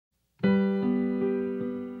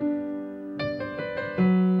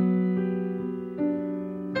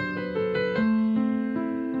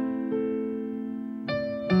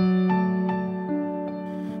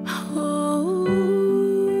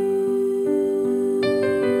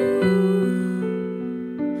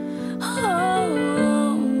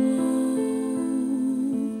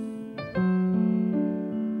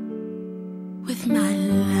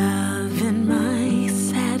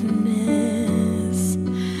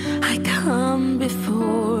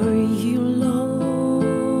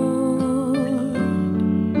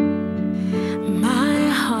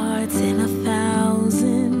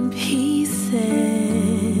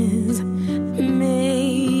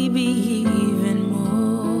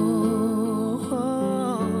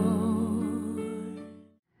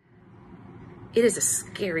it is a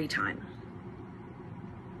scary time.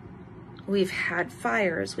 We've had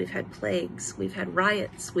fires, we've had plagues, we've had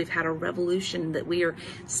riots, we've had a revolution that we are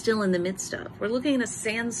still in the midst of. We're looking at a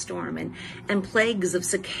sandstorm and plagues of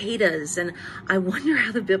cicadas, and I wonder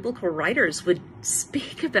how the biblical writers would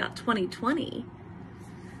speak about 2020.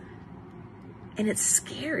 And it's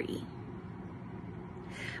scary.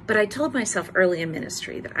 But I told myself early in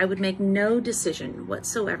ministry that I would make no decision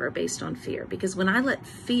whatsoever based on fear, because when I let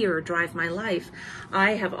fear drive my life,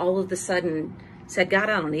 I have all of a sudden said, God,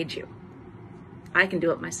 I don't need you. I can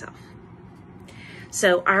do it myself.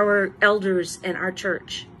 So our elders and our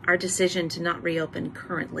church, our decision to not reopen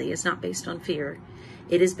currently is not based on fear.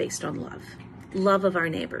 It is based on love. Love of our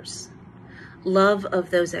neighbors. Love of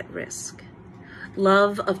those at risk.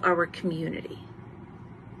 Love of our community.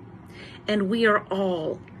 And we are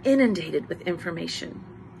all inundated with information.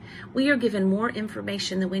 We are given more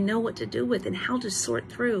information than we know what to do with and how to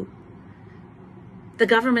sort through. The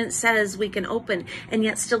government says we can open, and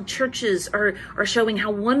yet still churches are showing how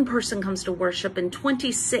one person comes to worship and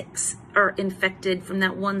 26 are infected from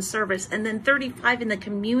that one service, and then 35 in the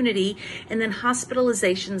community, and then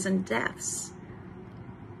hospitalizations and deaths.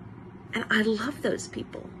 And I love those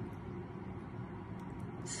people.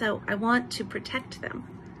 So I want to protect them.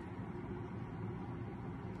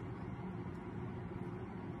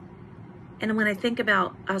 And when I think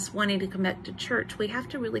about us wanting to come back to church, we have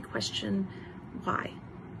to really question why.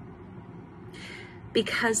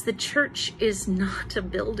 Because the church is not a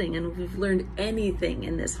building, and if we've learned anything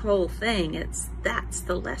in this whole thing, that's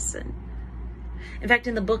the lesson. In fact,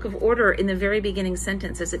 in the book of Order, in the very beginning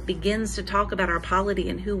sentence, as it begins to talk about our polity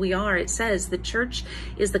and who we are, it says the church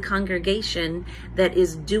is the congregation that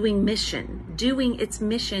is doing its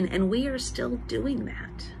mission, and we are still doing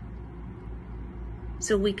that.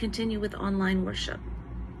 So we continue with online worship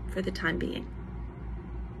for the time being.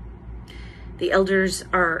 The elders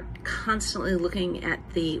are constantly looking at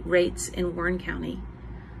the rates in Warren County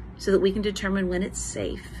so that we can determine when it's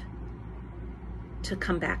safe to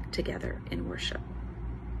come back together in worship.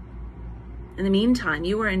 In the meantime,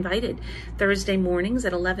 you are invited. Thursday mornings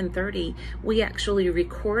at 11:30, we actually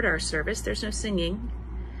record our service. There's no singing.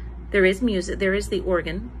 There is music. There is the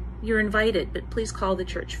organ. You're invited, but please call the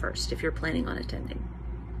church first if you're planning on attending.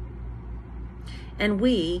 And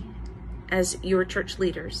we, as your church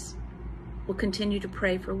leaders, will continue to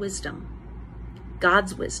pray for wisdom.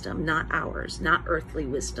 God's wisdom, not ours, not earthly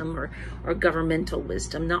wisdom or governmental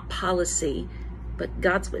wisdom, not policy, but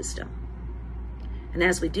God's wisdom. And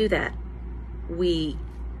as we do that, we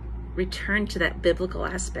return to that biblical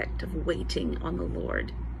aspect of waiting on the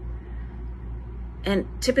Lord. And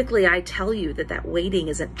typically I tell you that waiting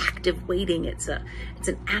is an active waiting. It's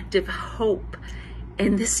an active hope.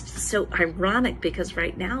 And this is so ironic because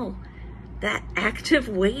right now, that active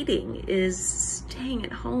waiting is staying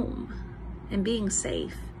at home and being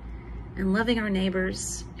safe and loving our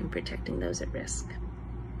neighbors and protecting those at risk.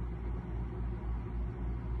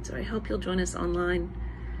 So I hope you'll join us online.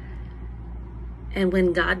 And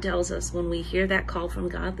when God tells us, when we hear that call from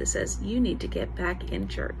God that says, you need to get back in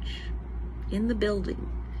church, in the building,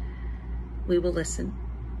 we will listen.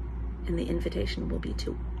 And the invitation will be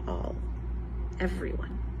to all,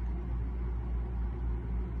 everyone.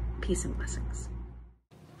 Peace and blessings.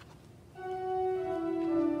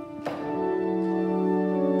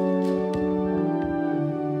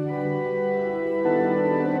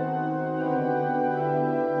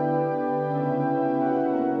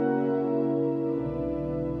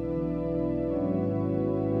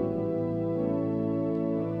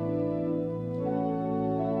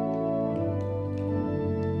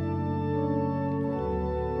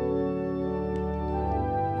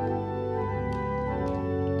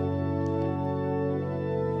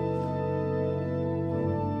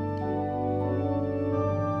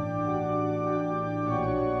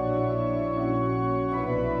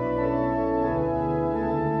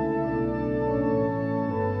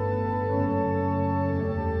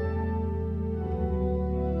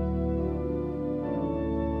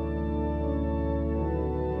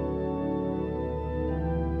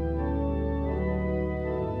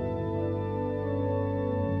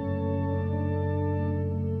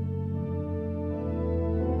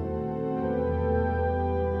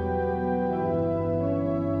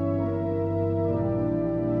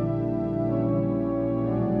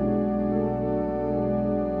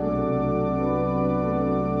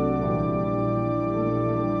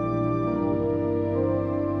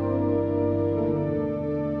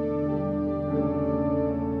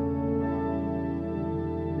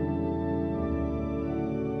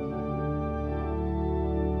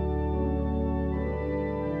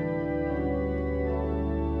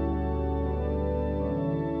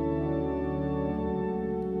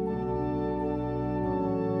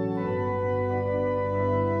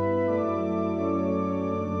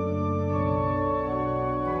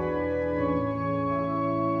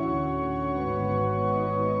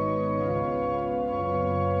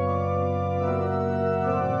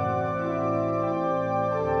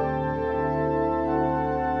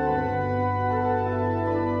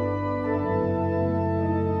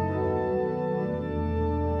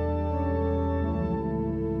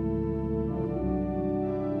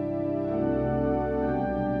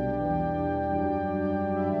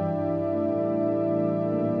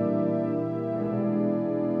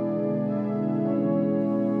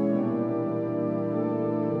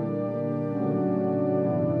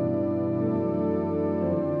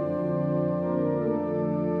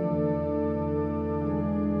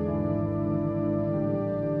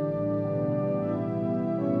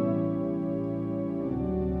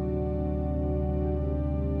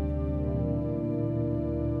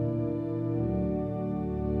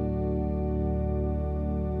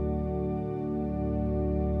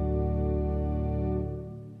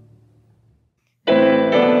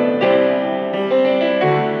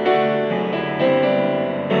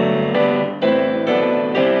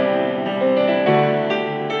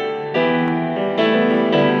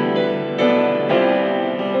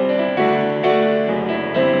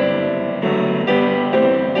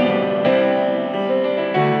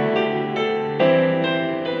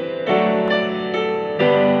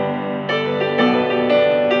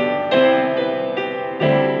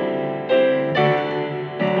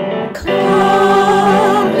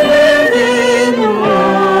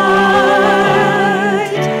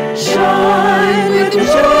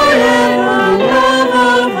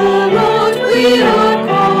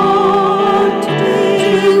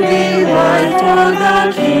 of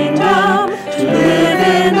the kingdom, to live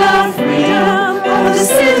in the freedom of the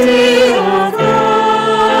city of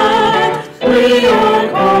God. We are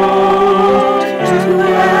called to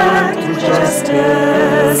act with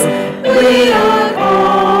justice. We are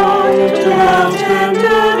called to love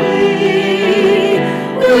tenderly.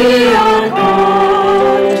 We are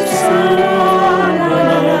called to serve one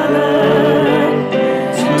another,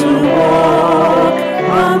 to walk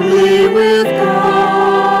humbly with God.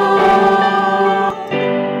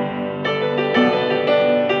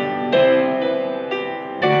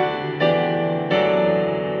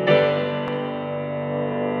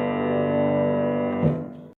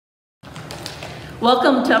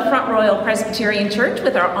 Welcome to Front Royal Presbyterian Church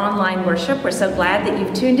with our online worship. We're so glad that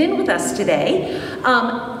you've tuned in with us today.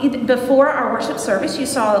 Before our worship service, you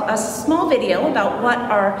saw a small video about what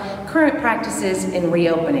our current practice is in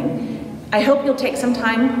reopening. I hope you'll take some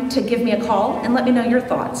time to give me a call and let me know your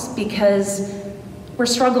thoughts, because we're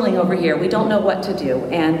struggling over here. We don't know what to do,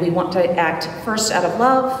 and we want to act first out of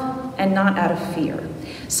love and not out of fear.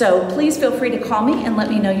 So please feel free to call me and let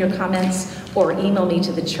me know your comments, or email me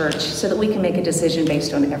to the church so that we can make a decision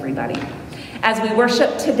based on everybody. As we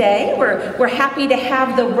worship today, we're happy to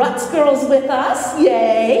have the Ruts girls with us.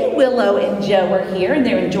 Yay! Willow and Joe are here, and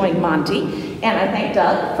they're enjoying Monty. And I thank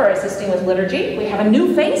Doug for assisting with liturgy. We have a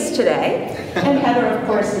new face today. And Heather, of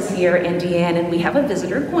course, is here, and Deanne, and we have a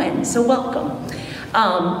visitor, Gwen. So welcome.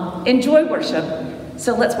 Enjoy worship.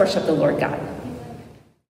 So let's worship the Lord God.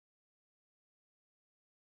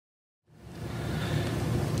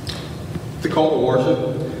 The call to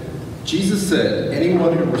worship. Jesus said,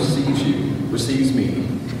 "Anyone who receives you receives me,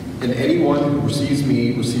 and anyone who receives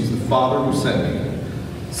me receives the Father who sent me."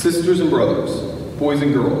 Sisters and brothers, boys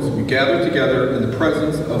and girls, we gather together in the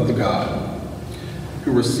presence of the God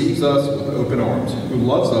who receives us with open arms, who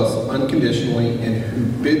loves us unconditionally, and who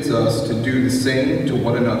bids us to do the same to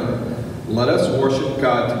one another. Let us worship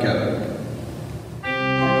God together.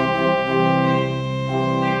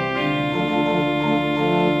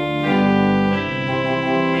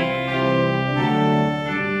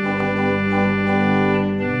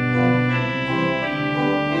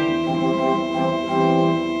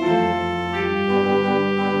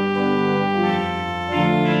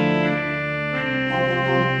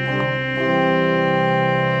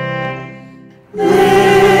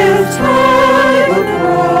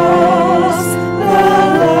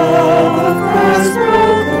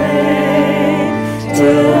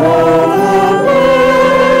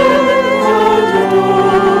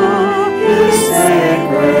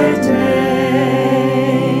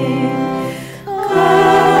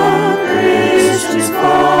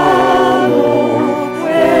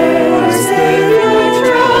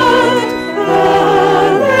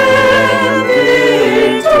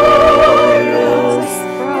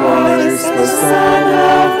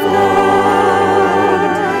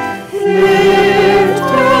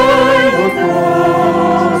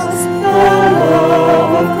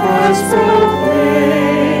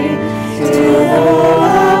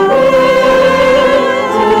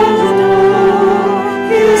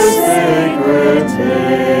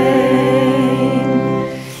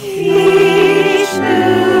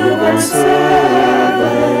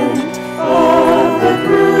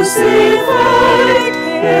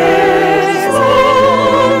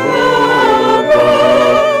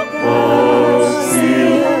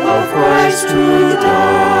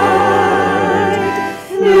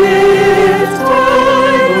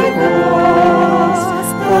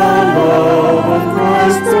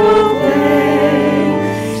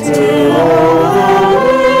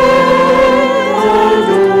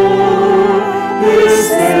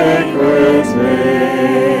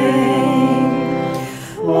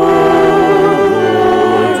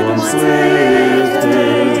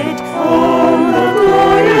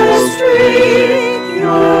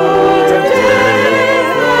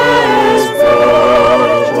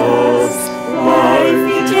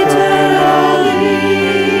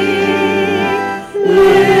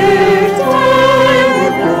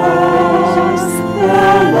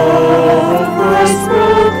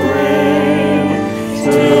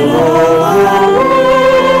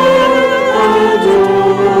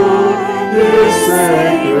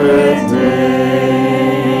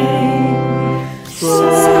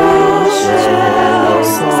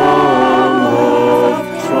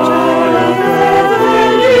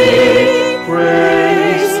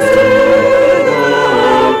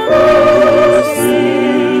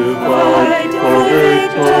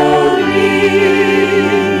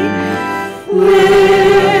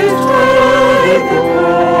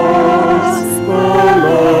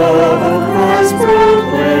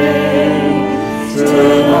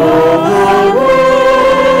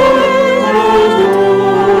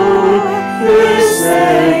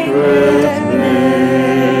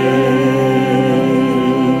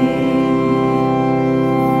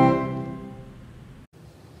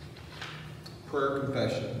 prayer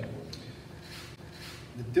confession.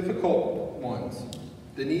 The difficult ones,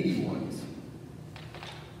 the needy ones,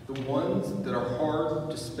 the ones that are hard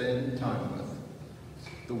to spend time with,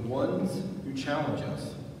 the ones who challenge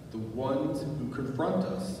us, the ones who confront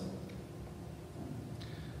us.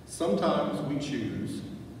 Sometimes we choose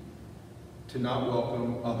to not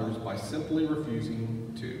welcome others by simply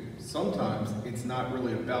refusing to. Sometimes it's not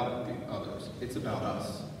really about the others, it's about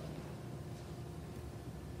us.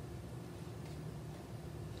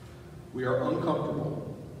 We are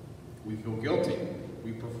uncomfortable. We feel guilty.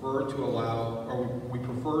 We prefer to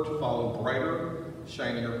follow brighter,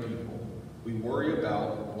 shinier people. We worry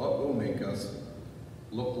about what will make us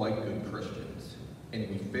look like good Christians, and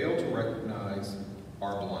we fail to recognize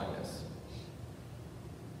our blindness.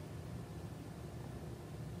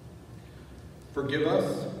 Forgive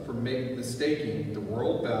us for mistaking the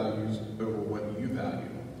world values over what you value.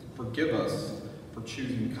 Forgive us for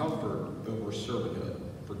choosing comfort over servanthood.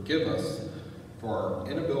 Forgive us for our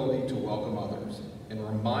inability to welcome others, and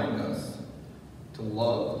remind us to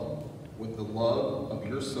love with the love of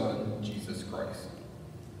your Son, Jesus Christ.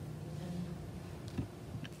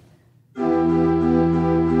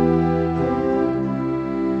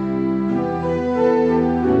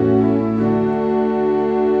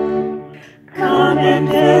 Come and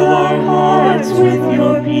fill our hearts with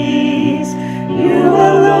your peace. You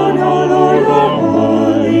alone, O Lord, are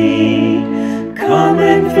holy. Come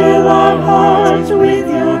and fill our hearts with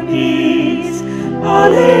your peace.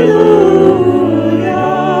 Hallelujah.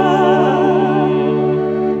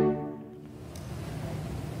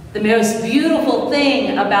 The most beautiful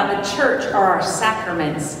thing about the church are our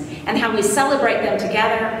sacraments and how we celebrate them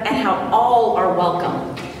together and how all are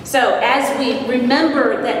welcome. So as we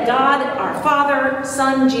remember that God, our Father,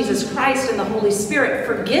 Son, Jesus Christ, and the Holy Spirit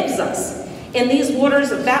forgives us in these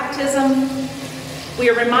waters of baptism, we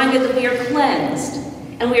are reminded that we are cleansed.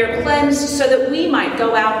 And we are cleansed so that we might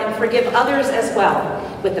go out and forgive others as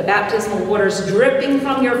well. With the baptismal waters dripping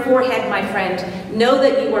from your forehead, my friend, know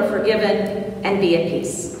that you are forgiven and be at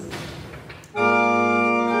peace.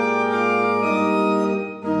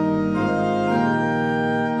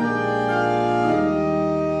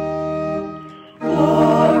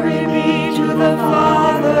 Glory be to the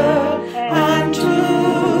Father, and to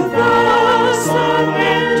the Son,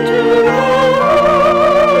 and to the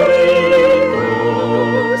Holy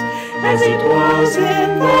Ghost, as it was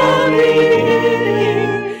in the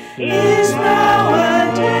beginning, is now,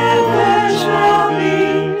 and ever shall be,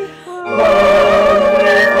 world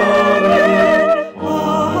without end.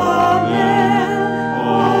 Amen.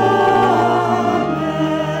 Amen.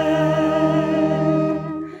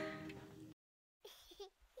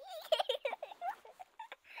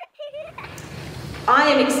 I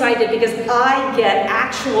am excited because I get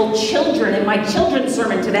actual children in my children's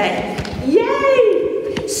sermon today.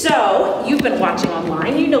 Yay! So, you've been watching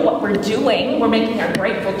online. You know what we're doing. We're making our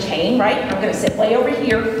grateful chain, right? I'm going to sit way over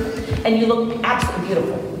here, and you look absolutely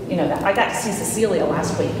beautiful. You know that. I got to see Cecilia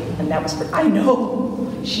last week, and that was I know.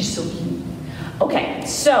 She's so cute. Okay,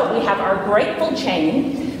 so we have our grateful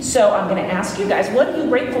chain. So I'm going to ask you guys, what are you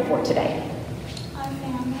grateful for today? Our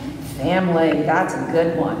family. Family, that's a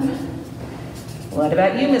good one. What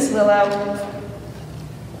about you, Miss Willow?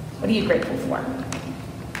 What are you grateful for?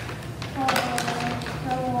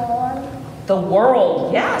 The world. The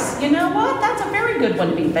world, yes. You know what? That's a very good one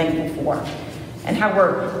to be thankful for. And how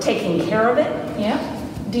we're taking care of it, yeah.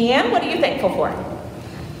 Deanne, what are you thankful for?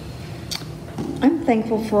 I'm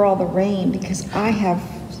thankful for all the rain because I have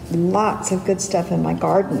lots of good stuff in my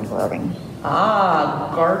garden growing.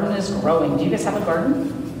 Ah, garden is growing. Do you guys have a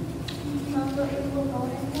garden? Not what we will go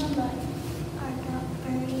into, but are not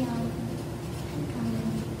very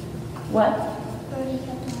What? very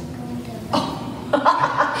kept on going to.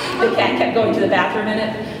 The cat kept going to the bathroom in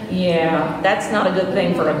it? Yeah, that's not a good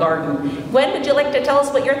thing for a garden. Gwen, would you like to tell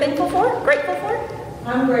us what you're thankful for, grateful for?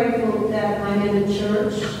 I'm grateful that I'm in the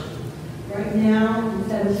church right now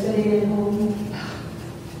instead of sitting at home.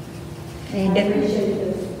 I appreciate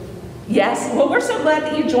this. Yes, well, we're so glad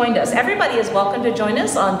that you joined us. Everybody is welcome to join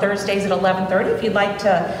us on Thursdays at 11:30 if you'd like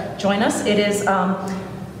to join us. It is,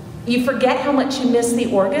 you forget how much you miss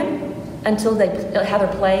the organ until Heather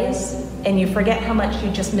plays, and you forget how much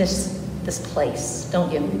you just miss this place,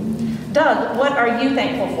 don't you? Doug, what are you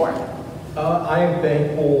thankful for? I am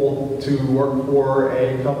thankful to work for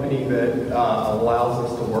a company that allows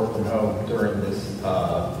us to work from home during this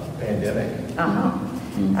pandemic.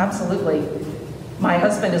 Absolutely. My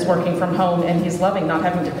husband is working from home and he's loving not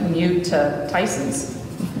having to commute to Tyson's.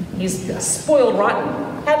 He's spoiled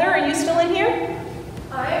rotten. Heather, are you still in here?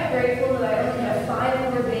 I am grateful that I only have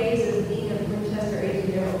 5 more days as Dean of Winchester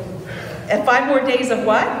ATO. And 5 more days of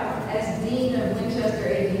what? As Dean of Winchester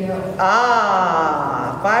ADO.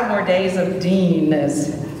 Ah, 5 more days of Dean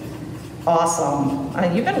is awesome.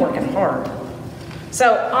 You've been working hard.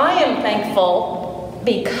 So I am thankful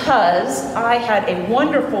because I had a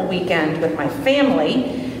wonderful weekend with my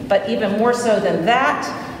family, but even more so than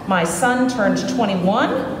that, my son turned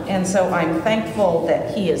 21, and so I'm thankful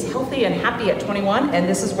that he is healthy and happy at 21, and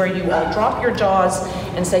this is where you all drop your jaws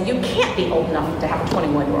and say you can't be old enough to have a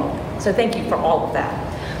 21-year-old. So thank you for all of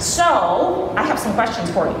that. So I have some questions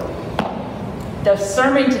for you. The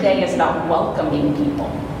sermon today is about welcoming people.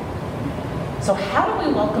 So how do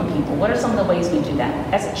we welcome people? What are some of the ways we do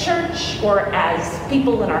that? As a church or as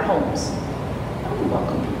people in our homes? How do we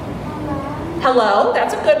welcome people? Hello,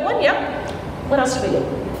 that's a good one, yep. What else do we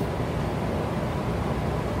do?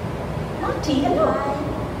 Monty, hello.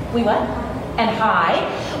 We what? And hi.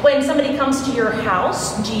 When somebody comes to your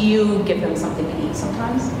house, do you give them something to eat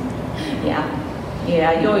sometimes? Yeah.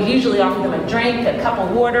 Yeah, you'll usually offer them a drink, a cup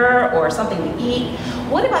of water, or something to eat.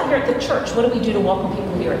 What about here at the church? What do we do to welcome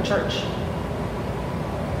people here at church?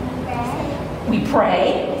 We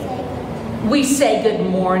pray. We say good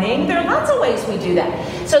morning. There are lots of ways we do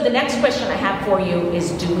that. So the next question I have for you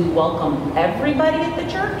is, do we welcome everybody at the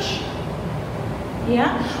church?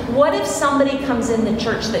 Yeah? What if somebody comes in the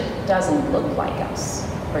church that doesn't look like us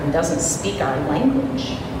or doesn't speak our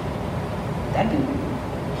language? That'd be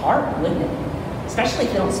hard, wouldn't it? Especially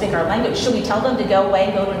if they don't speak our language. Should we tell them to go away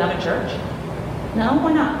and go to another church? No,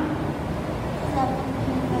 why not?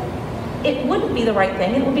 It wouldn't be the right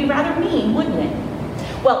thing. It would be rather mean, wouldn't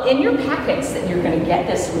it? Well, in your packets that you're going to get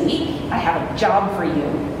this week, I have a job for you.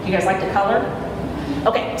 Do you guys like to color?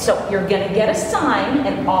 Okay, so you're going to get a sign,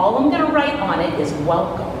 and all I'm going to write on it is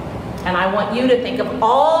welcome. And I want you to think of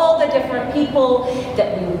all the different people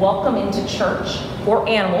that we welcome into church, or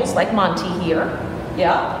animals like Monty here.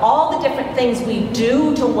 Yeah, all the different things we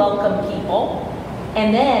do to welcome people.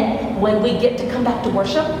 And then when we get to come back to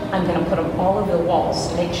worship, I'm going to put them all over the walls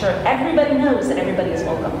to make sure everybody knows that everybody is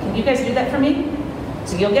welcome. Can you guys do that for me?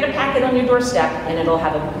 So you'll get a packet on your doorstep, and it'll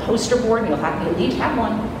have a poster board, and you'll each have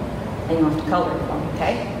one, and you'll have to color it for me,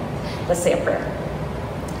 okay? Let's say a prayer.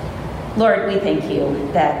 Lord, we thank you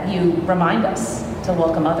that you remind us to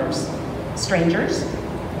welcome others, strangers,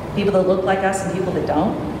 people that look like us and people that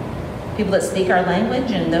don't, people that speak our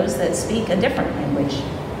language and those that speak a different language.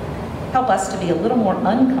 Help us to be a little more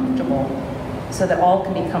uncomfortable so that all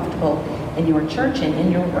can be comfortable in your church and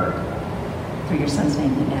in your word. Through your son's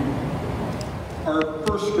name, amen. Our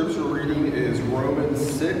first scripture reading is Romans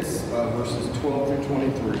 6, verses 12 through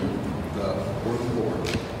 23, the word of the Lord.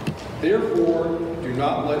 Therefore, do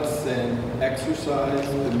not let sin exercise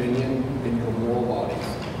dominion in your mortal bodies,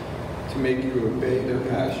 to make you obey their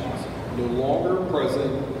passions. No longer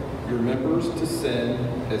present your members to sin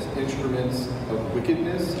as instruments of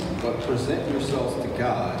wickedness, but present yourselves to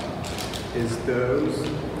God as those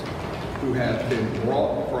who have been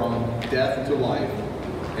brought from death to life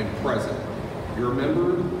and present. Your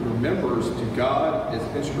members to God as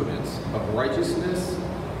instruments of righteousness,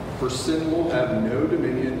 for sin will have no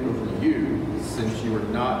dominion over you, since you are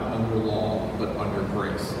not under law, but under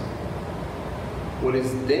grace. What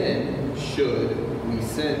is then? Should we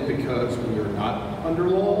sin because we are not under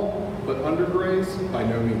law, but under grace? By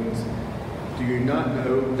no means. Do you not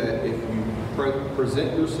know that if you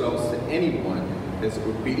present yourselves to anyone as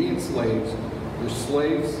obedient slaves, you're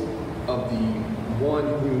slaves of the one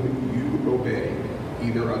whom you obey,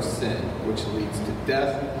 either of sin, which leads to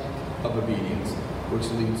death, of obedience, which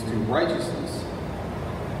leads to righteousness.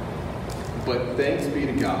 But thanks be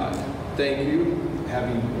to God. Thank you,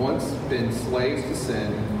 having once been slaves to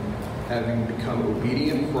sin, having become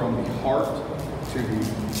obedient from the heart to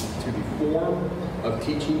the form of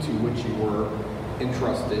teaching to which you were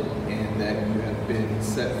entrusted, and that you have been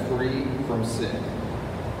set free from sin,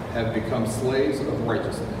 have become slaves of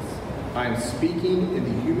righteousness. I am speaking in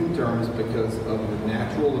the human terms because of your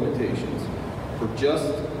natural limitations. For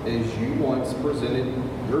just as you once presented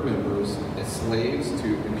your members as slaves to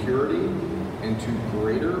impurity and to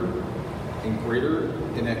greater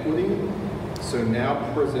inequity, so now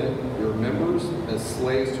present your members as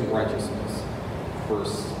slaves to righteousness for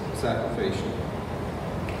sanctification.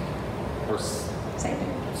 Or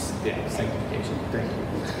sanctification. Thank you.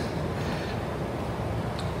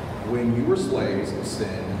 When you were slaves of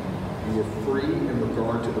sin, you were free in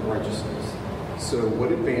regard to the righteousness. So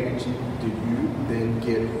what advantage did you then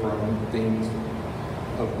get from things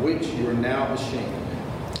of which you are now ashamed?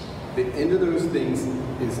 The end of those things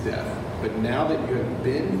is death. But now that you have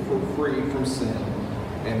been free from sin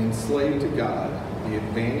and enslaved to God, the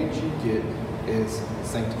advantage you get is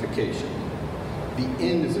sanctification. The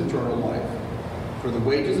end is eternal life. For the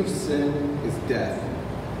wages of sin is death,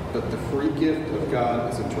 but the free gift of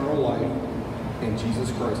God is eternal life in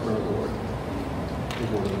Jesus Christ our Lord. The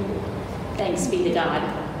word of the Lord. Thanks be to God.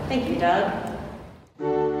 Thank you, Doug.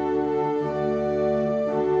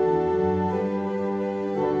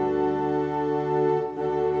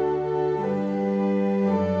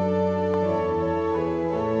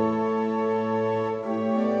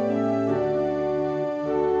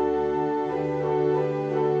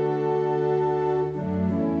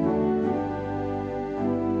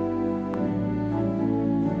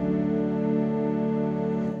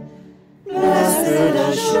 Blessed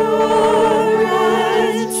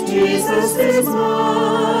assurance, Jesus is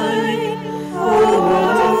mine. Oh,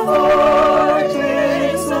 what a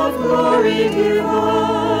foretaste of glory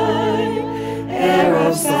divine, heir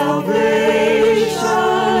of salvation,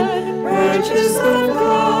 purchase of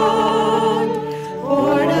God,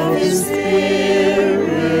 born of His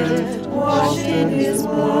Spirit, washed in His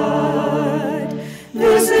blood.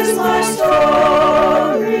 This is my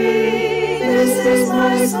story. This is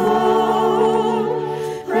my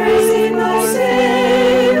song, praising my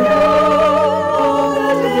Savior all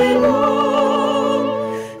the day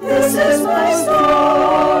long. This is my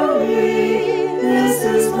story, this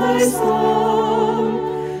is my song,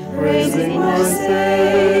 praising my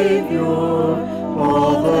Savior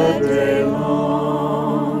all the day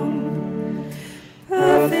long.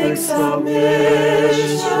 Perfect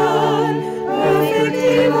submission, perfect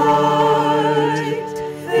delight,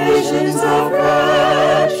 visions of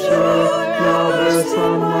rapture now burst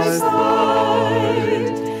from my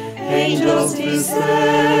sight. Angels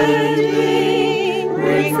descending,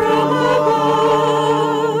 bring from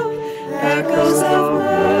above echoes of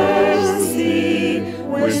mercy,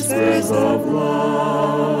 whispers of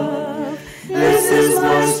love. This is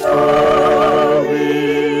my story,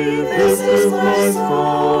 this is my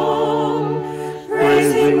song,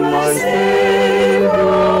 praising my Savior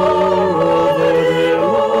all the day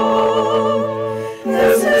long.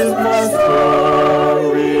 This is my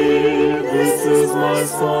story, this is my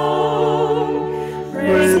song,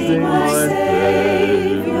 praising my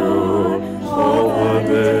Savior all the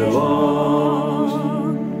day long.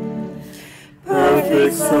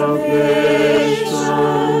 Perfect salvation,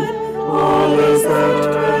 all is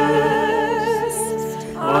at rest.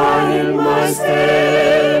 I in my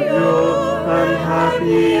Savior am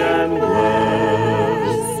happy and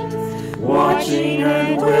blessed, watching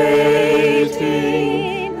and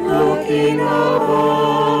waiting, looking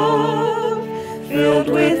above, filled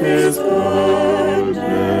with His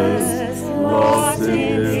goodness, lost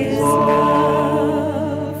in His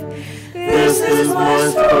love. This is my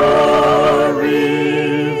story,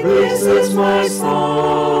 this is my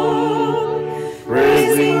song,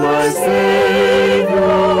 praising my Savior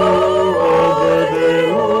all the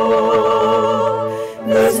day long.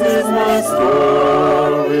 This is my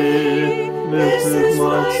story, this is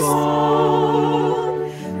my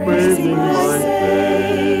song, praising my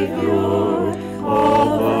Savior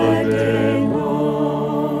all the day long.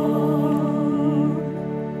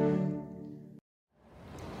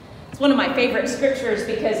 It's one of my favorite scriptures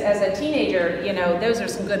because as a teenager, you know, those are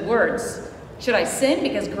some good words. Should I sin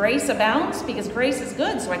because grace abounds? Because grace is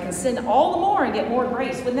good, so I can sin all the more and get more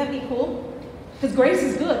grace. Wouldn't that be cool? Because grace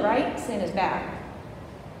is good, right? Sin is bad,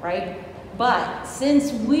 right? But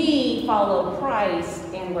since we follow Christ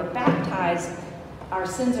and we're baptized, our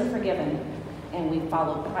sins are forgiven and we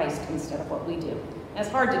follow Christ instead of what we do. That's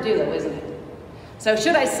hard to do though, isn't it? So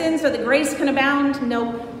should I sin so that grace can abound?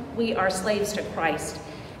 Nope, we are slaves to Christ.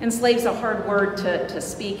 And slave's a hard word to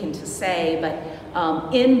speak and to say, but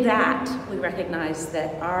in that we recognize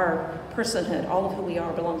that our personhood, all of who we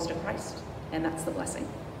are, belongs to Christ, and that's the blessing.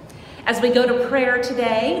 As we go to prayer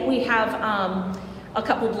today, we have a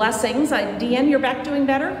couple blessings. Deanne, you're back doing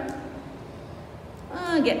better?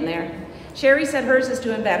 Getting there. Sherry said hers is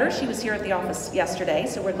doing better. She was here at the office yesterday,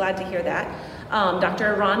 so we're glad to hear that.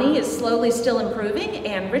 Dr. Ronnie is slowly still improving,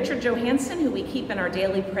 and Richard Johansson, who we keep in our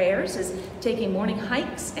daily prayers, is taking morning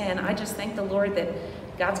hikes, and I just thank the Lord that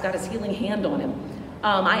God's got his healing hand on him.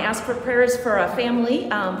 I asked for prayers for a family,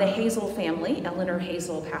 the Hazel family. Eleanor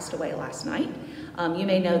Hazel passed away last night. You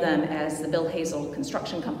may know them as the Bill Hazel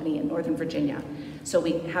Construction Company in Northern Virginia. So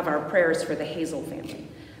we have our prayers for the Hazel family.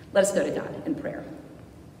 Let us go to God in prayer.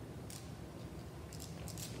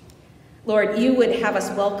 Lord, you would have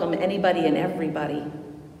us welcome anybody and everybody.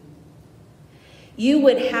 You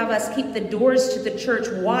would have us keep the doors to the church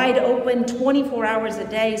wide open 24 hours a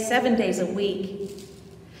day, 7 days a week.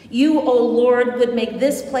 You, O Lord, would make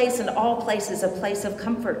this place and all places a place of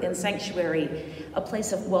comfort and sanctuary, a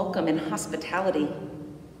place of welcome and hospitality.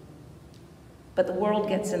 but the world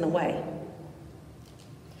gets in the way.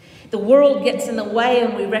 The world gets in the way,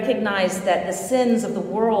 and we recognize that the sins of the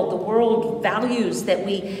world values that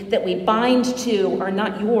we bind to are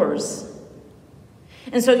not yours.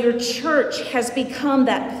 And so your church has become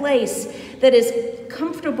that place that is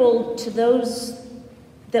comfortable to those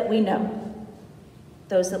that we know,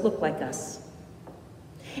 those that look like us.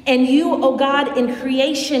 And you, oh God, in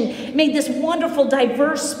creation, made this wonderful,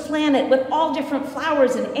 diverse planet with all different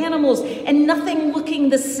flowers and animals and nothing looking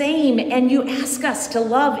the same. And you ask us to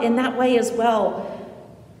love in that way as well.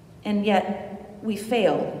 And yet we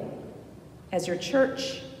fail as your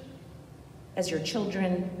church, as your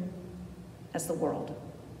children, as the world.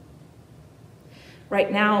 Right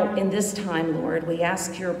now, in this time, Lord, we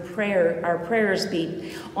ask our prayers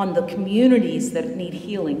be on the communities that need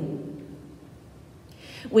healing.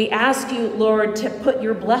 We ask you, Lord, to put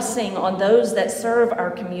your blessing on those that serve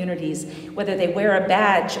our communities, whether they wear a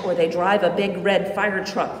badge or they drive a big red fire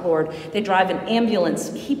truck, Lord. They drive an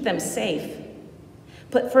ambulance. Keep them safe.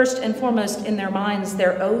 Put first and foremost in their minds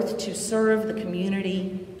their oath to serve the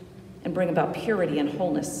community and bring about purity and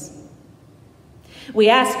wholeness. We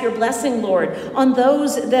ask your blessing, Lord, on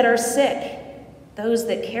those that are sick, those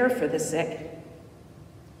that care for the sick.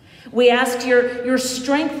 We ask your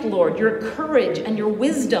strength, Lord, your courage and your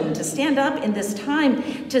wisdom to stand up in this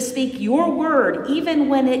time to speak your word, even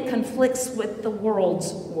when it conflicts with the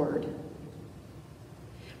world's word.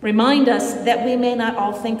 Remind us that we may not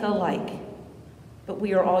all think alike, but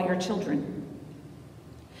we are all your children.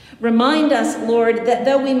 Remind us, Lord, that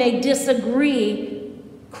though we may disagree,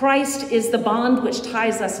 Christ is the bond which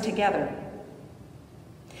ties us together.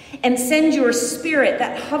 And send your spirit,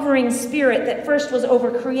 that hovering spirit that first was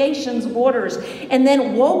over creation's waters and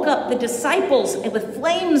then woke up the disciples with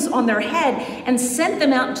flames on their head and sent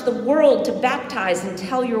them out into the world to baptize and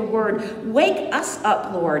tell your word. Wake us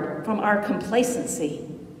up, Lord, from our complacency.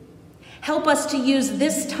 Help us to use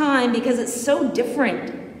this time because it's so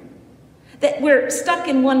different. That we're stuck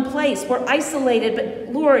in one place, we're isolated,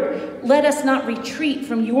 but Lord, let us not retreat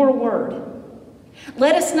from your word.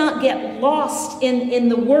 Let us not get lost in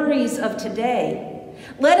the worries of today.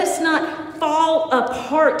 Let us not fall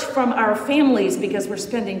apart from our families because we're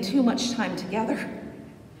spending too much time together.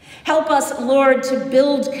 Help us, Lord, to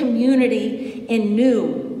build community in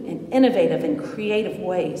new and innovative and creative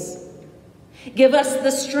ways. Give us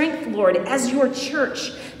the strength, Lord, as your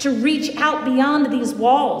church, to reach out beyond these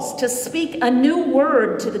walls, to speak a new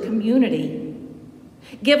word to the community.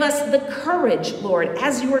 Give us the courage, Lord,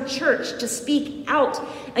 as your church, to speak out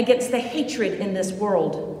against the hatred in this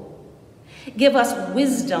world. Give us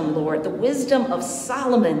wisdom, Lord, the wisdom of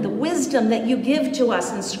Solomon, the wisdom that you give to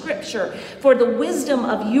us in Scripture. For the wisdom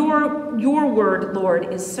of your word,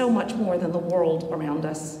 Lord, is so much more than the world around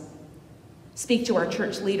us. Speak to our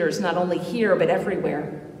church leaders, not only here, but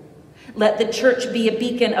everywhere. Let the church be a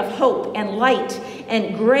beacon of hope and light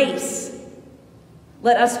and grace.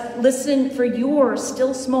 Let us listen for your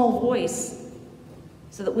still small voice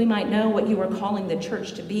so that we might know what you are calling the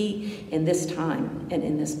church to be in this time and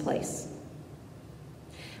in this place.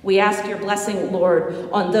 We ask your blessing, Lord,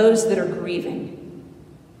 on those that are grieving.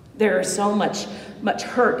 There is so much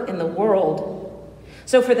hurt in the world.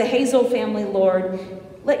 So for the Hazel family, Lord,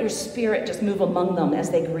 let your spirit just move among them as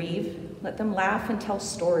they grieve. Let them laugh and tell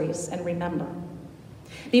stories and remember.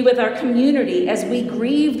 Be with our community as we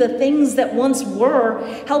grieve the things that once were.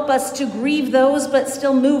 Help us to grieve those but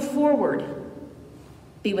still move forward.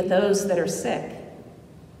 Be with those that are sick.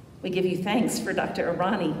 We give you thanks for Dr.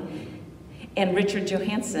 Irani and Richard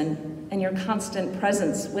Johansson and your constant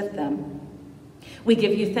presence with them. We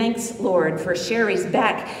give you thanks, Lord, for Sherry's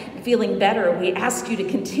back feeling better. We ask you to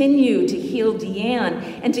continue to heal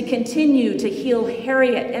Deanne and to continue to heal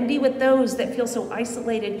Harriet and be with those that feel so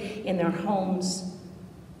isolated in their homes.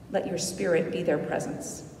 Let your spirit be their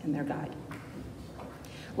presence and their guide.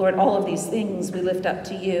 Lord, all of these things we lift up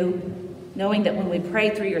to you, knowing that when we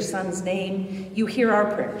pray through your Son's name, you hear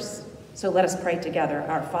our prayers. So let us pray together.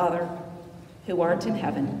 Our Father, who art in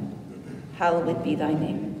heaven, hallowed be thy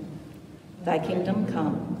name. Thy kingdom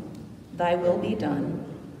come, thy will be done,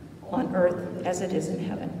 on earth as it is in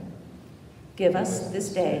heaven. Give us this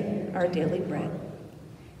day our daily bread,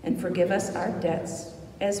 and forgive us our debts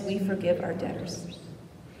as we forgive our debtors.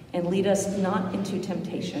 And lead us not into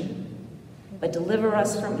temptation, but deliver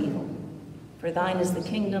us from evil. For thine is the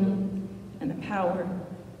kingdom, and the power,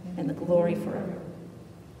 and the glory forever.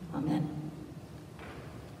 Amen.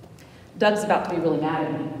 Doug's about to be really mad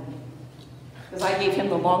at me, because I gave him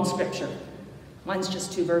the long scripture. Mine's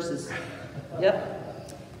just 2 verses.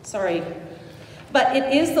 Yep, sorry. But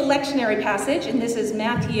it is the lectionary passage, and this is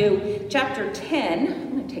Matthew chapter 10. I'm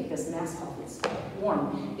going to take this mask off. It's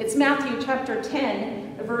lukewarm. It's Matthew chapter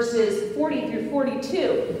 10, verses 40 through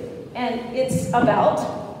 42. And it's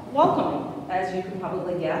about welcoming, as you can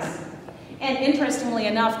probably guess. And interestingly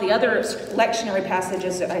enough, the other lectionary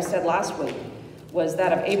passages that I said last week was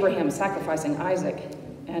that of Abraham sacrificing Isaac.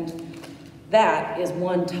 And that is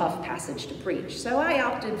one tough passage to preach. So I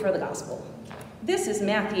opted for the gospel. This is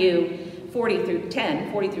Matthew 40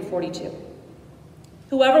 through 42.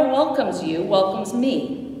 Whoever welcomes you welcomes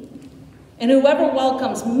me. And whoever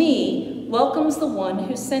welcomes me welcomes the one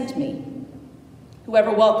who sent me. Whoever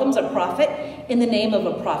welcomes a prophet in the name of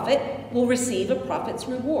a prophet will receive a prophet's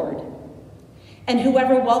reward. And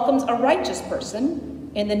whoever welcomes a righteous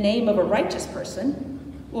person in the name of a righteous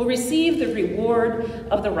person will receive the reward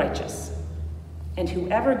of the righteous. And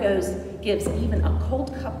whoever gives even a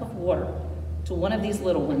cold cup of water to one of these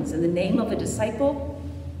little ones in the name of a disciple,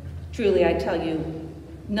 truly I tell you,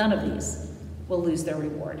 none of these will lose their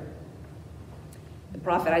reward. The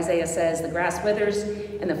prophet Isaiah says, the grass withers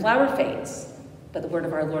and the flower fades, but the word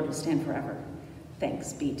of our Lord will stand forever.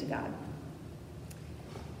 Thanks be to God.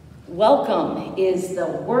 Welcome is the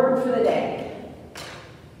word for the day.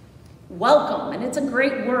 Welcome, and it's a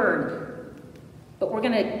great word, but we're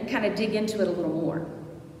going to kind of dig into it a little more.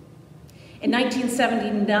 In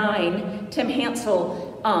 1979, Tim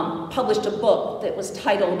Hansel published a book that was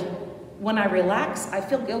titled, When I Relax, I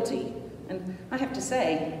Feel Guilty. And I have to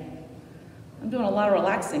say, I'm doing a lot of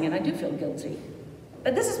relaxing and I do feel guilty.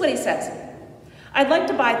 But this is what he says. I'd like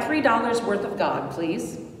to buy $3 worth of God,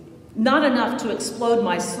 please. Not enough to explode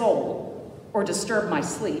my soul or disturb my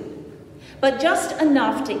sleep, but just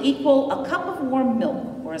enough to equal a cup of warm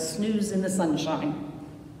milk or a snooze in the sunshine.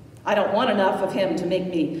 I don't want enough of him to make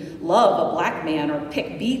me love a black man or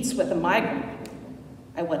pick beets with a migrant.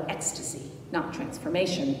 I want ecstasy, not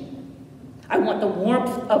transformation. I want the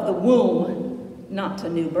warmth of the womb, not a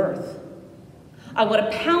new birth. I want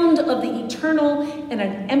a pound of the eternal in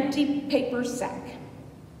an empty paper sack.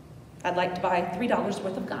 I'd like to buy $3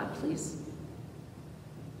 worth of God, please.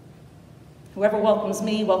 Whoever welcomes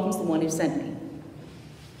me welcomes the one who sent me.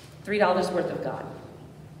 $3 worth of God.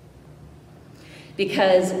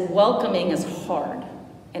 Because welcoming is hard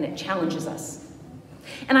and it challenges us.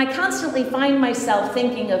 And I constantly find myself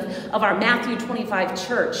thinking of our Matthew 25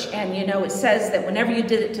 church. And you know, it says that whenever you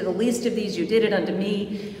did it to the least of these, you did it unto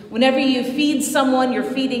me. Whenever you feed someone, you're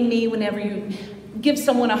feeding me. Whenever you give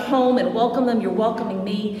someone a home and welcome them, you're welcoming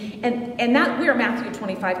me. And that we're Matthew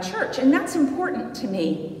 25 church. And that's important to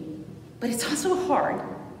me. But it's also hard.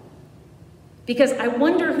 Because I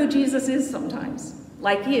wonder who Jesus is sometimes.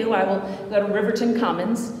 Like you, I will go to Riverton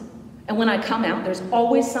Commons. And when I come out, there's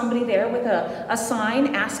always somebody there with a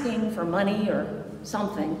sign asking for money or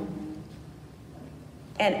something.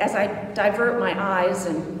 And as I divert my eyes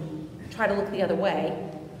and try to look the other way,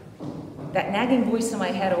 that nagging voice in my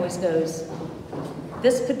head always goes,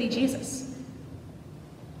 this could be Jesus.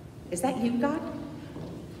 Is that you, God?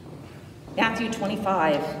 Matthew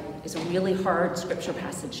 25 is a really hard scripture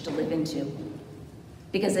passage to live into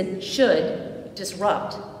because it should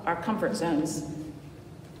disrupt our comfort zones.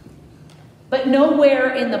 But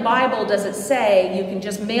nowhere in the Bible does it say you can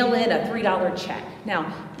just mail in a $3 check.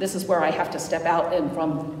 Now, this is where I have to step out and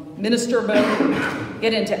from minister mode,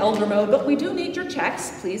 get into elder mode, but we do need your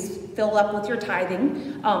checks. Please fill up with your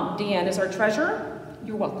tithing. Deanne is our treasurer.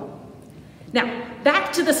 You're welcome. Now,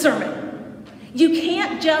 back to the sermon. You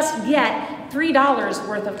can't just get $3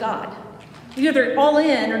 worth of God. You're either all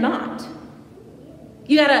in or not.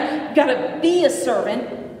 You gotta be a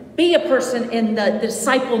servant, be a person in the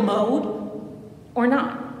disciple mode, or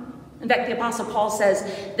not. In fact, the Apostle Paul says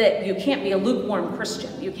that you can't be a lukewarm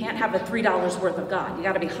Christian. You can't have a $3 worth of God. You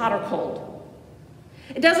got to be hot or cold.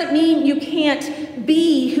 It doesn't mean you can't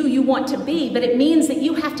be who you want to be, but it means that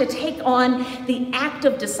you have to take on the act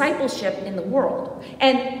of discipleship in the world.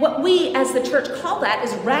 And what we as the church call that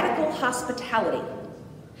is radical hospitality.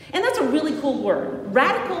 And that's a really cool word,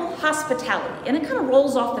 radical hospitality. And it kind of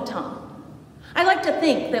rolls off the tongue. I like to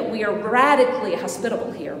think that we are radically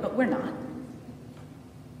hospitable here, but we're not.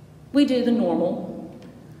 We do the normal.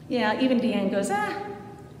 Yeah, even Deanne goes,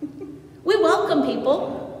 we welcome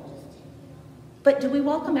people. But do we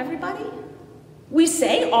welcome everybody? We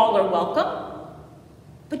say all are welcome,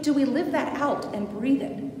 but do we live that out and breathe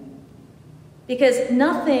it? Because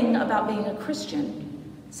nothing about being a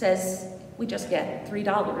Christian says we just get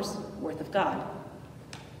 $3 worth of God.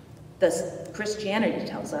 Thus, Christianity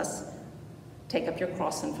tells us, take up your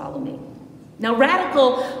cross and follow me. Now,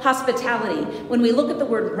 radical hospitality, when we look at the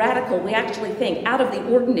word radical, we actually think out of the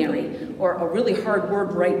ordinary, or a really hard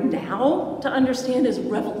word right now to understand is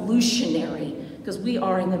revolutionary, because we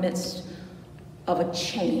are in the midst of a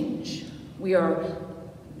change. We are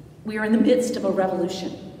in the midst of a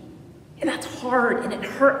revolution. And that's hard, and it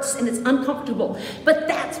hurts, and it's uncomfortable. But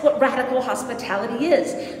that's what radical hospitality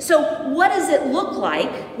is. So what does it look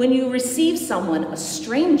like when you receive someone, a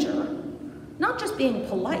stranger, not just being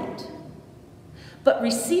polite, but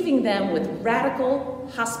receiving them with radical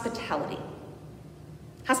hospitality?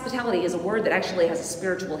 Hospitality is a word that actually has a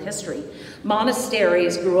spiritual history.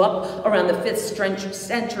 Monasteries grew up around the 5th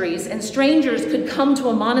centuries, and strangers could come to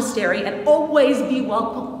a monastery and always be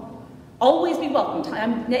welcome. Always be welcome,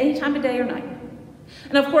 any time of day or night.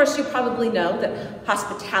 And of course, you probably know that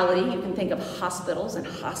hospitality, you can think of hospitals and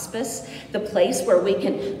hospice, the place where we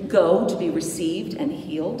can go to be received and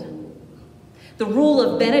healed. The rule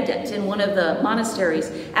of Benedict in one of the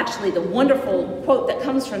monasteries, actually the wonderful quote that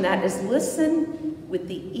comes from that is, listen with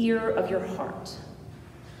the ear of your heart.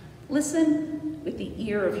 Listen with the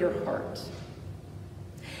ear of your heart.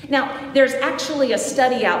 Now, there's actually a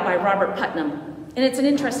study out by Robert Putnam, and it's an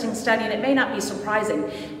interesting study, and it may not be surprising,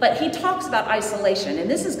 but he talks about isolation, and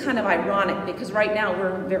this is kind of ironic because right now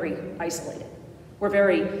we're very isolated. We're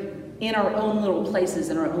very in our own little places,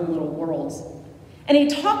 in our own little worlds. And he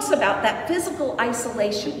talks about that physical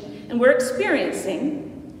isolation, and we're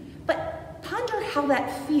experiencing, but ponder how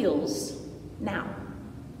that feels now.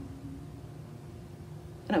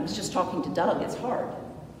 And I was just talking to Doug, it's hard.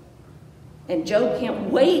 And Joe can't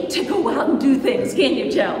wait to go out and do things, can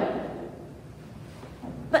you, Joe?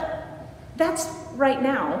 But that's right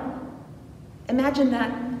now. Imagine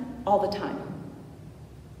that all the time,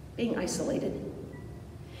 being isolated.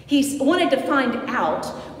 He wanted to find out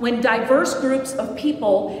when diverse groups of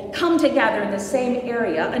people come together in the same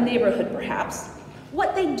area, a neighborhood perhaps,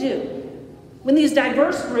 what they do. When these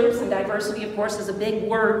diverse groups, and diversity of course is a big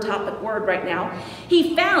word, topic word right now,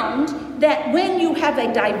 he found that when you have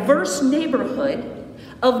a diverse neighborhood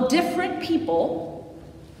of different people,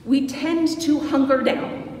 we tend to hunker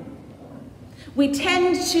down. We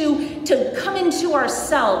tend to come into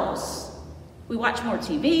ourselves. We watch more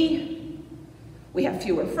TV, we have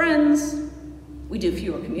fewer friends, we do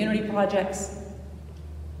fewer community projects,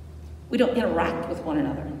 we don't interact with one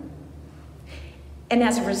another. And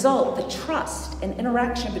as a result, the trust and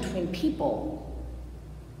interaction between people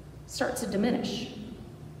starts to diminish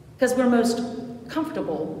because we're most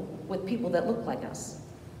comfortable with people that look like us.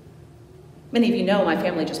 Many of you know my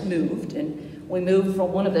family just moved, and we moved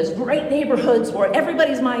from one of those great neighborhoods where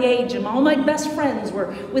everybody's my age and all my best friends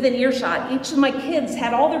were within earshot. Each of my kids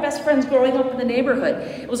had all their best friends growing up in the neighborhood.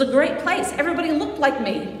 It was a great place. Everybody looked like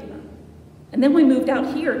me. And then we moved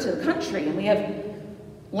out here to the country, and we have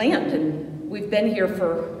land, and we've been here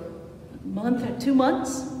for a month or 2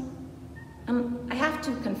 months. I have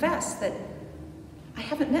to confess that I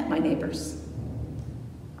haven't met my neighbors.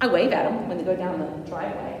 I wave at them when they go down the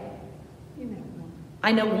driveway. You know one.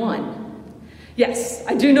 I know one. Yes,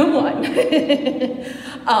 I do know one.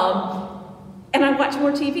 And I watch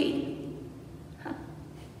more TV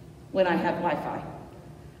when I have Wi-Fi.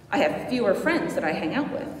 I have fewer friends that I hang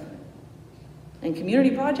out with. In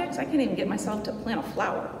community projects, I can't even get myself to plant a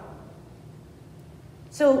flower.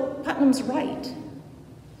 So Putnam's right.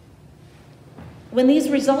 When these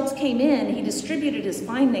results came in, he distributed his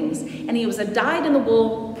findings, and he was a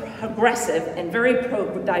dyed-in-the-wool progressive and very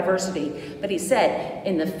pro-diversity. But he said,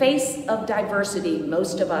 in the face of diversity,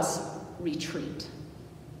 most of us retreat.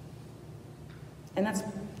 And that's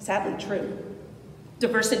sadly true.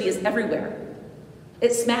 Diversity is everywhere.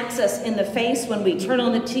 It smacks us in the face when we turn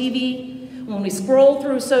on the TV, when we scroll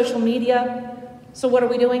through social media. So what are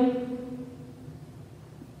we doing?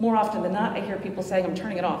 More often than not, I hear people saying, I'm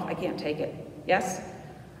turning it off, I can't take it. Yes?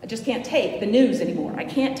 I just can't take the news anymore. I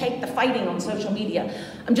can't take the fighting on social media.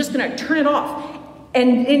 I'm just gonna turn it off.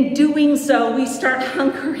 And in doing so, we start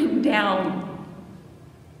hunkering down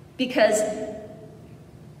because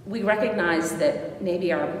we recognize that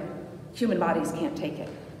maybe our human bodies can't take it.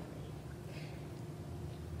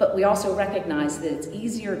 But we also recognize that it's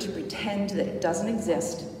easier to pretend that it doesn't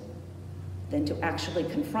exist than to actually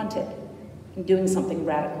confront it and doing something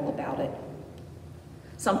radical about it.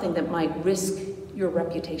 Something that might risk your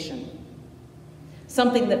reputation.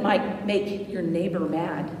 Something that might make your neighbor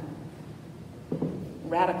mad.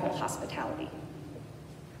 Radical hospitality.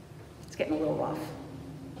 It's getting a little rough.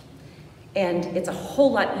 And it's a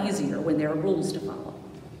whole lot easier when there are rules to follow.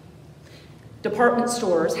 Department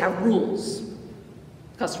stores have rules.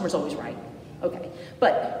 Customer's always right. Okay.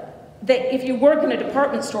 But if you work in a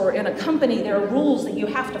department store, in a company, there are rules that you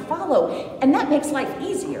have to follow, and that makes life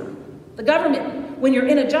easier. The government, when you're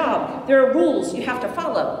in a job, there are rules you have to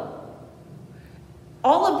follow.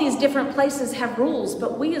 All of these different places have rules,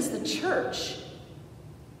 but we as the church,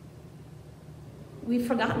 we've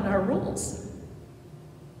forgotten our rules.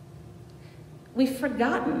 We've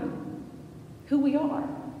forgotten who we are.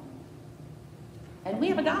 And we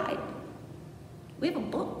have a guide. We have a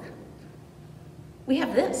book. We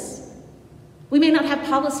have this. We may not have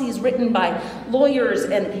policies written by lawyers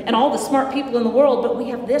and all the smart people in the world, but we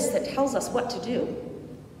have this that tells us what to do.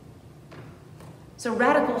 So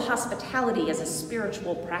radical hospitality as a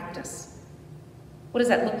spiritual practice. What does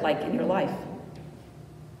that look like in your life?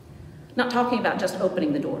 Not talking about just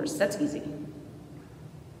opening the doors, that's easy.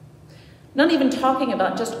 Not even talking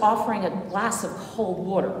about just offering a glass of cold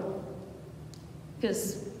water,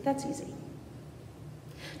 because that's easy.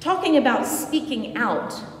 Talking about speaking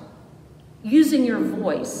out, using your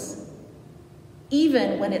voice,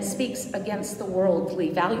 even when it speaks against the worldly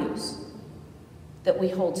values that we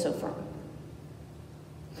hold so firm.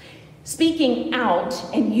 Speaking out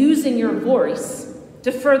and using your voice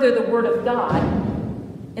to further the word of God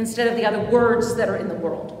instead of the other words that are in the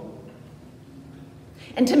world.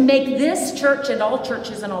 And to make this church and all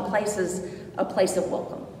churches and all places a place of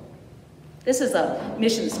welcome. This is a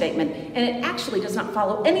mission statement, and it actually does not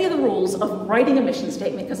follow any of the rules of writing a mission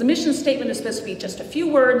statement, because a mission statement is supposed to be just a few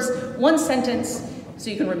words, one sentence, so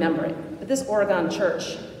you can remember it. But this Oregon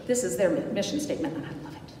church, this is their mission statement, and I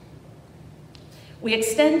love it. We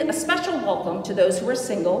extend a special welcome to those who are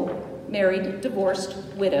single, married, divorced,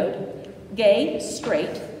 widowed, gay,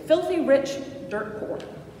 straight, filthy rich, dirt poor,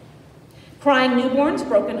 crying newborns,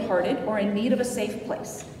 brokenhearted, or in need of a safe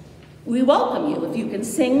place. We welcome you if you can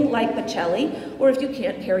sing like Bocelli, or if you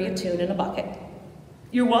can't carry a tune in a bucket.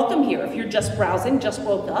 You're welcome here if you're just browsing, just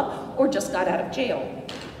woke up, or just got out of jail.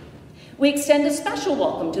 We extend a special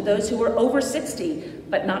welcome to those who are over 60,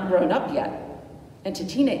 but not grown up yet, and to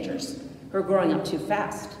teenagers who are growing up too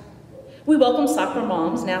fast. We welcome soccer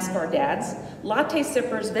moms, NASCAR dads, latte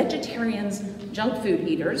sippers, vegetarians, junk food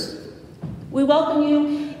eaters. We welcome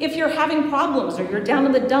you if you're having problems, or you're down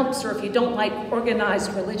in the dumps, or if you don't like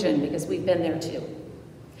organized religion, because we've been there too.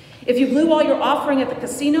 If you blew all your offering at the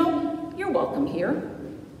casino, you're welcome here.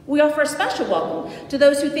 We offer a special welcome to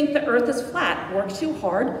those who think the earth is flat, work too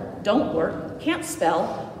hard, don't work, can't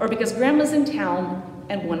spell, or because grandma's in town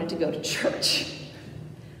and wanted to go to church.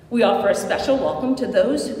 We offer a special welcome to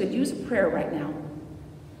those who could use a prayer right now.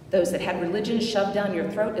 Those that had religion shoved down your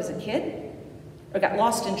throat as a kid, or got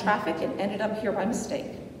lost in traffic and ended up here by mistake.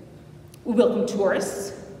 We welcome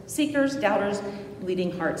tourists, seekers, doubters,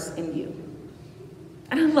 bleeding hearts in you.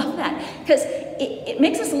 And I love that, because it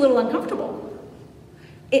makes us a little uncomfortable.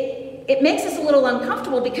 It makes us a little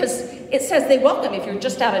uncomfortable because it says they welcome if you're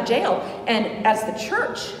just out of jail. And as the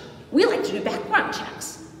church, we like to do background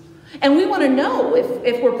checks. And we want to know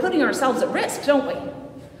if we're putting ourselves at risk, don't we?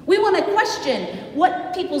 We want to question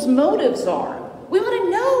what people's motives are. We want to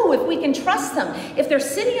know if we can trust them. If they're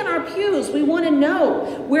sitting in our pews, we want to know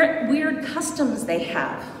what weird customs they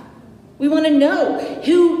have. We want to know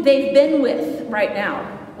who they've been with right now.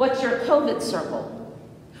 What's your COVID circle?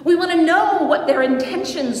 We want to know what their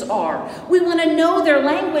intentions are. We want to know their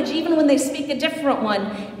language even when they speak a different one,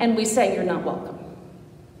 and we say, you're not welcome.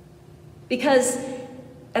 Because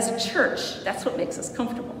as a church, that's what makes us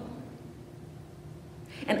comfortable.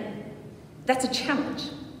 And that's a challenge.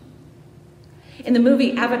 In the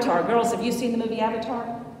movie Avatar, girls, have you seen the movie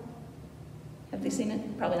Avatar? Have they seen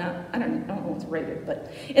it? Probably not. I don't know what's rated,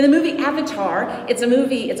 but in the movie Avatar, it's a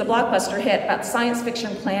blockbuster hit about science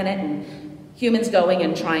fiction planet and humans going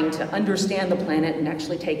and trying to understand the planet and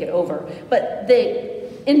actually take it over. But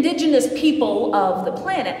the indigenous people of the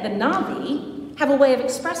planet, the Na'vi, have a way of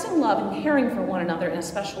expressing love and caring for one another in a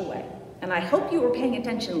special way. And I hope you were paying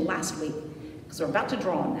attention last week, because we're about to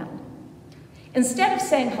draw on that. Instead of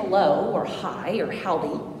saying hello or hi or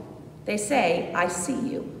howdy, they say, I see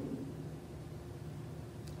you.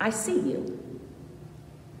 I see you.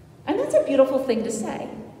 And that's a beautiful thing to say.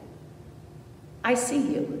 I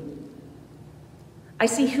see you. I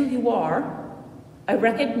see who you are. I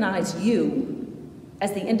recognize you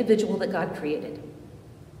as the individual that God created.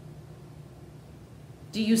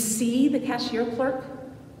 Do you see the cashier clerk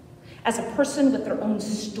as a person with their own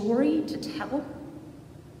story to tell?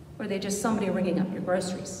 Or are they just somebody ringing up your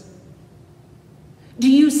groceries? Do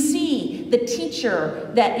you see the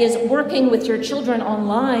teacher that is working with your children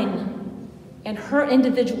online and her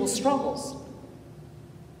individual struggles?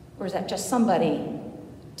 Or is that just somebody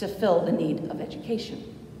to fill the need of education?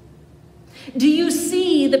 Do you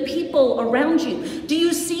see the people around you? Do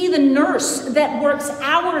you see the nurse that works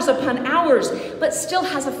hours upon hours but still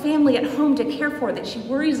has a family at home to care for that she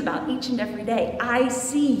worries about each and every day? I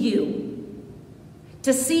see you.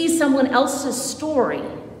 To see someone else's story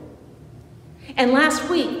And last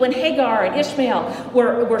week, when Hagar and Ishmael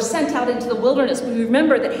were sent out into the wilderness, we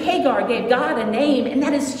remember that Hagar gave God a name, and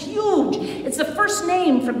that is huge. It's the first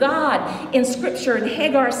name for God in Scripture, and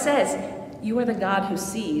Hagar says, "You are the God who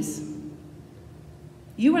sees.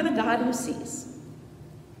 You are the God who sees."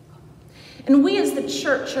 And we as the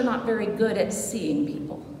church are not very good at seeing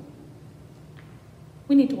people.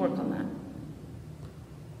 We need to work on that.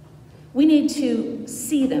 We need to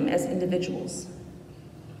see them as individuals.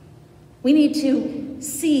 We need to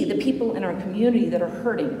see the people in our community that are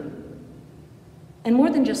hurting. And more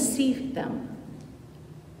than just see them,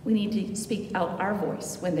 we need to speak out our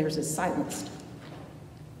voice when theirs is silenced.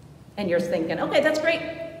 And you're thinking, okay, that's great,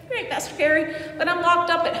 Pastor Carrie, but I'm locked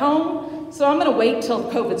up at home, so I'm gonna wait till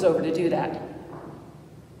COVID's over to do that.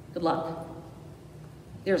 Good luck.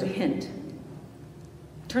 There's a hint.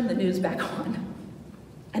 Turn the news back on.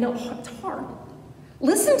 I know it's hard.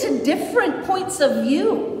 Listen to different points of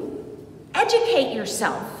view. Educate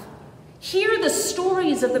yourself. Hear the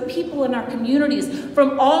stories of the people in our communities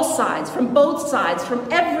from all sides, from both sides, from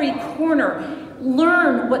every corner.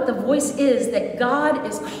 Learn what the voice is that God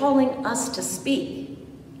is calling us to speak.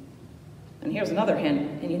 And here's another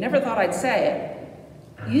hint, and you never thought I'd say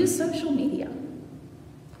it. Use social media.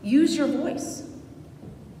 Use your voice.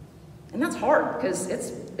 And that's hard because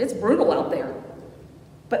it's brutal out there.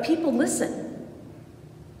 But people listen.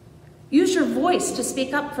 Use your voice to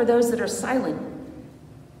speak up for those that are silent,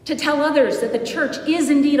 to tell others that the church is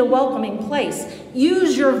indeed a welcoming place.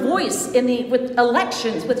 Use your voice with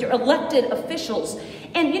elections, with your elected officials.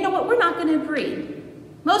 And you know what? We're not going to agree.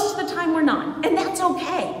 Most of the time we're not, and that's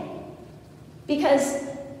okay. Because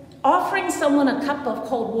offering someone a cup of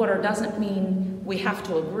cold water doesn't mean we have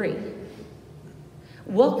to agree.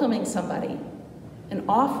 Welcoming somebody and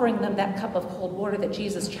offering them that cup of cold water that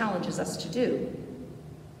Jesus challenges us to do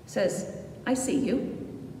says, I see you.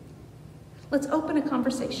 Let's open a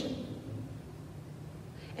conversation.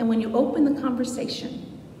 And when you open the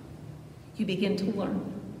conversation, you begin to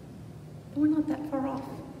learn. We're not that far off.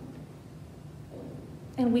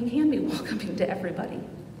 And we can be welcoming to everybody.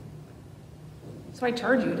 So I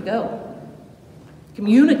charge you to go.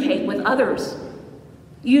 Communicate with others.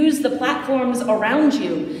 Use the platforms around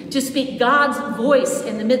you to speak God's voice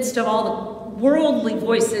in the midst of all the worldly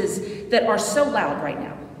voices that are so loud right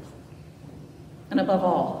now. And above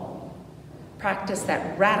all, practice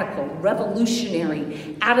that radical,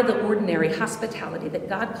 revolutionary, out of the ordinary hospitality that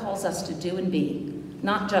God calls us to do and be,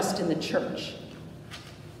 not just in the church,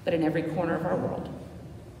 but in every corner of our world.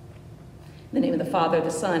 In the name of the Father,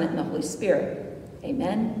 the Son, and the Holy Spirit.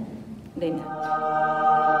 Amen and amen.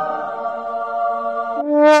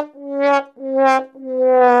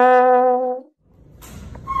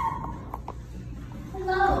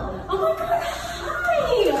 Hello. Oh my God. Hi.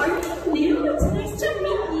 Are you new? It's nice to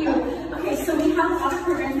meet you. Okay, so we have a lot of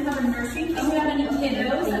programs. We have a nursery. In case we have any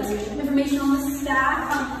kiddos. That's information on the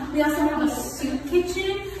staff. We also have a soup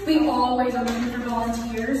kitchen. We always are looking for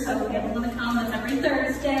volunteers. So if you want to come, that's every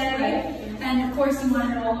Thursday. Right. And of course, you want to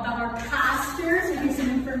know all about our pastors. We give some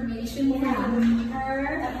information before you meet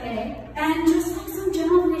her. Okay. And just like some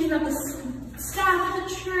general information about the staff of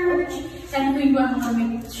the church. And we want to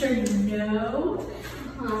make sure you know.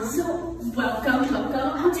 So, welcome.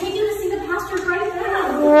 I'll take you to see the pastors right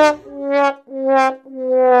now.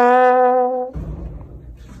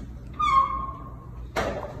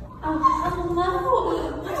 Oh, hello.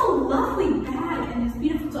 What a lovely bag and this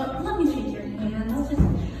beautiful dog. Let me shake your hand.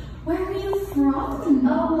 Where are you from?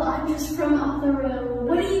 Oh, well, I'm just from up the road.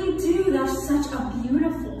 What do you do? That's such a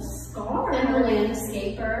beautiful scarf. I'm a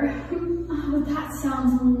landscaper. Oh, that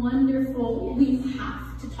sounds wonderful. We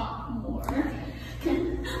have to talk more.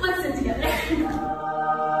 Let's sit together.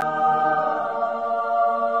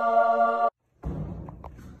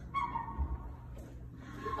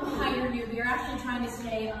 Oh, hi, you're new. You're actually trying to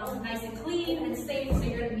stay nice and clean and safe, so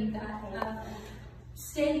you're going to meet that.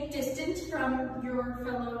 Stay distant from your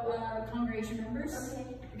fellow congregation members.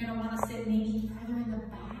 Okay. You're going to want to sit maybe further in the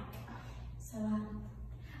back. So,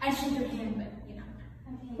 I shake your hand, but, you know.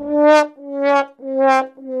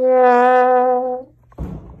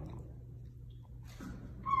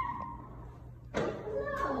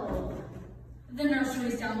 Hello. The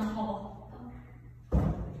nursery's down the hall.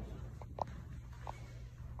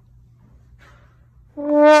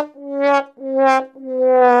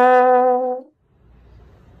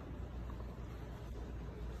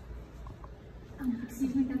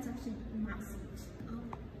 Excuse me, that's actually my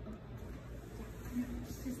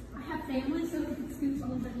seat. I have family, so if you could scoot a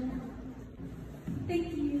little bit more. Thank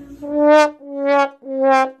you.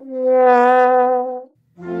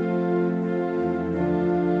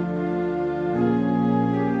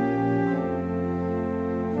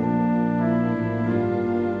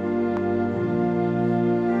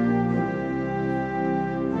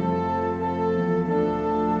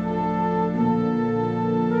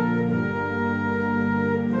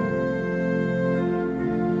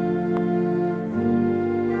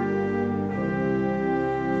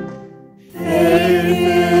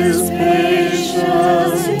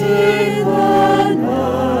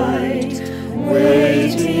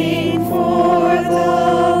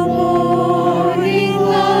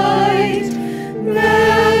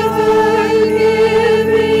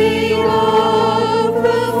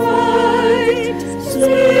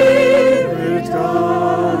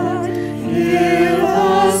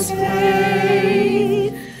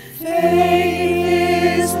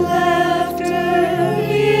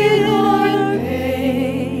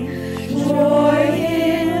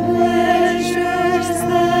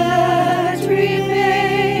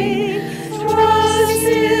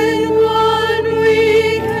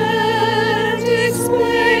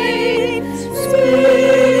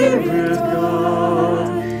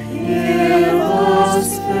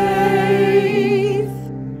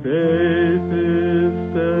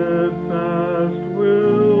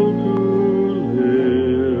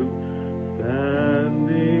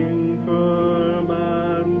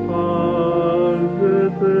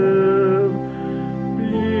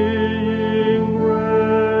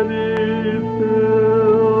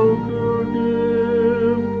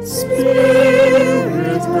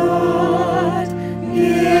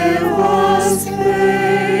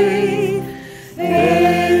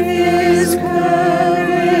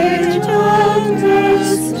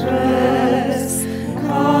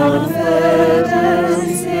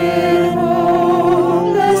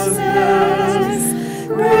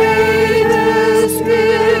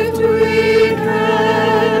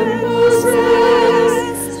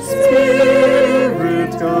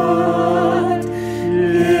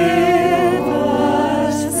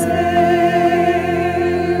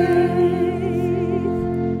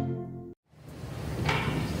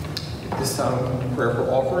 this time, prayer for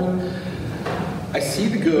offering. I see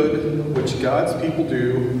the good which God's people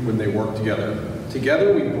do when they work together.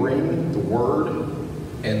 Together we bring the word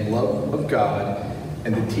and love of God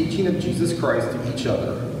and the teaching of Jesus Christ to each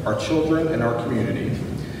other, our children, and our community.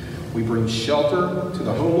 We bring shelter to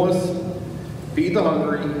the homeless, feed the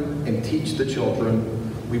hungry, and teach the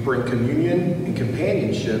children. We bring communion and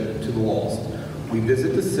companionship to the lost. We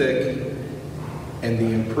visit the sick and the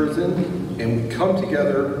imprisoned, and we come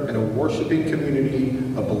together in a worshiping community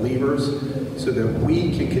of believers so that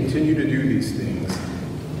we can continue to do these things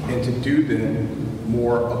and to do them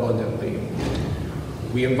more abundantly.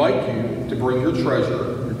 We invite you to bring your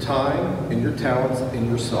treasure, your time, and your talents, and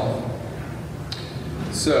yourself.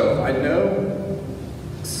 So I know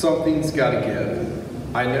something's got to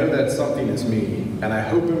give. I know that something is me, and I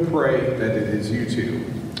hope and pray that it is you too.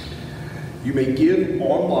 You may give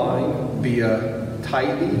online via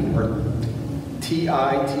tithing or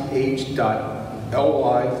tith.ly.com,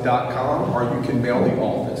 or you can mail the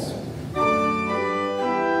office.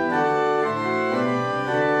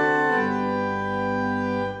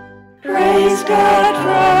 Praise God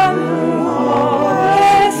from whom all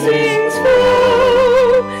blessings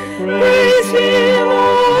flow. Praise Him,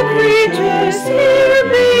 all creatures here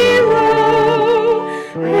below.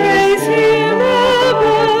 Praise Him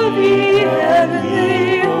above, ye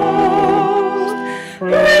heavenly host.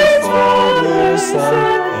 Praise Father,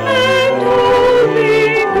 Son, and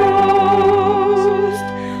Holy Ghost.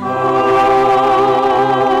 Amen.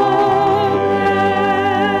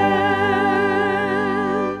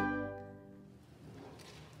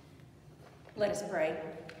 Let us pray.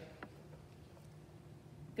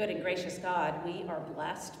 Good and gracious God, we are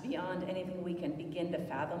blessed beyond anything we can begin to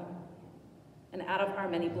fathom. And out of our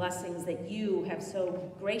many blessings that you have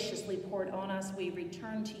so graciously poured on us, we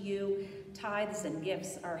return to you tithes and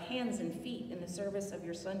gifts, our hands and feet in the service of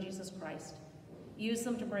your Son, Jesus Christ. Use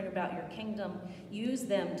them to bring about your kingdom. Use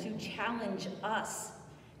them to challenge us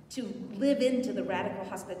to live into the radical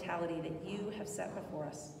hospitality that you have set before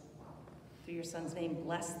us. Through your Son's name,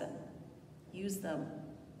 bless them. Use them.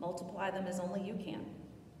 Multiply them as only you can.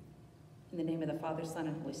 In the name of the Father, Son,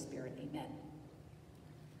 and Holy Spirit, amen.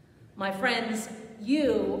 My friends,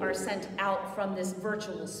 you are sent out from this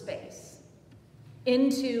virtual space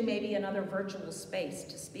into maybe another virtual space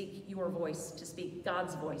to speak your voice, to speak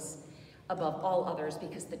God's voice above all others,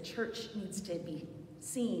 because the church needs to be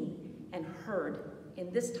seen and heard in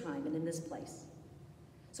this time and in this place.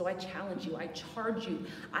 So I challenge you, I charge you,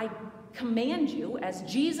 I command you, as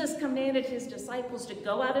Jesus commanded his disciples, to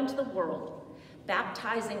go out into the world,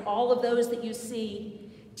 baptizing all of those that you see,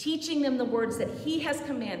 teaching them the words that he has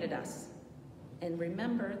commanded us. And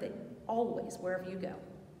remember that always, wherever you go,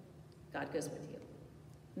 God goes with you.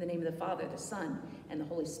 In the name of the Father, the Son, and the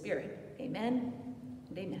Holy Spirit, amen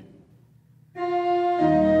and amen.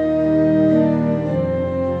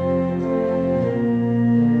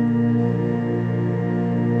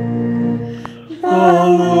 The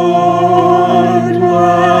Lord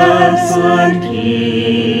bless and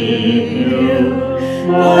keep you.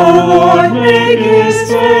 The Lord make his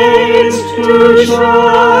face to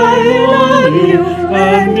shine on you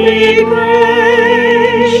and be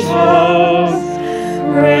gracious,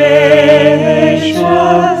 gracious.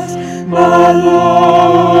 The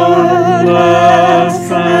Lord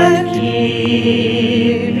bless and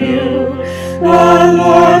keep you. The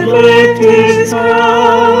Lord lift his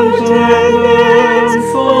countenance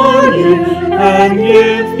on you and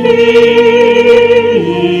give peace.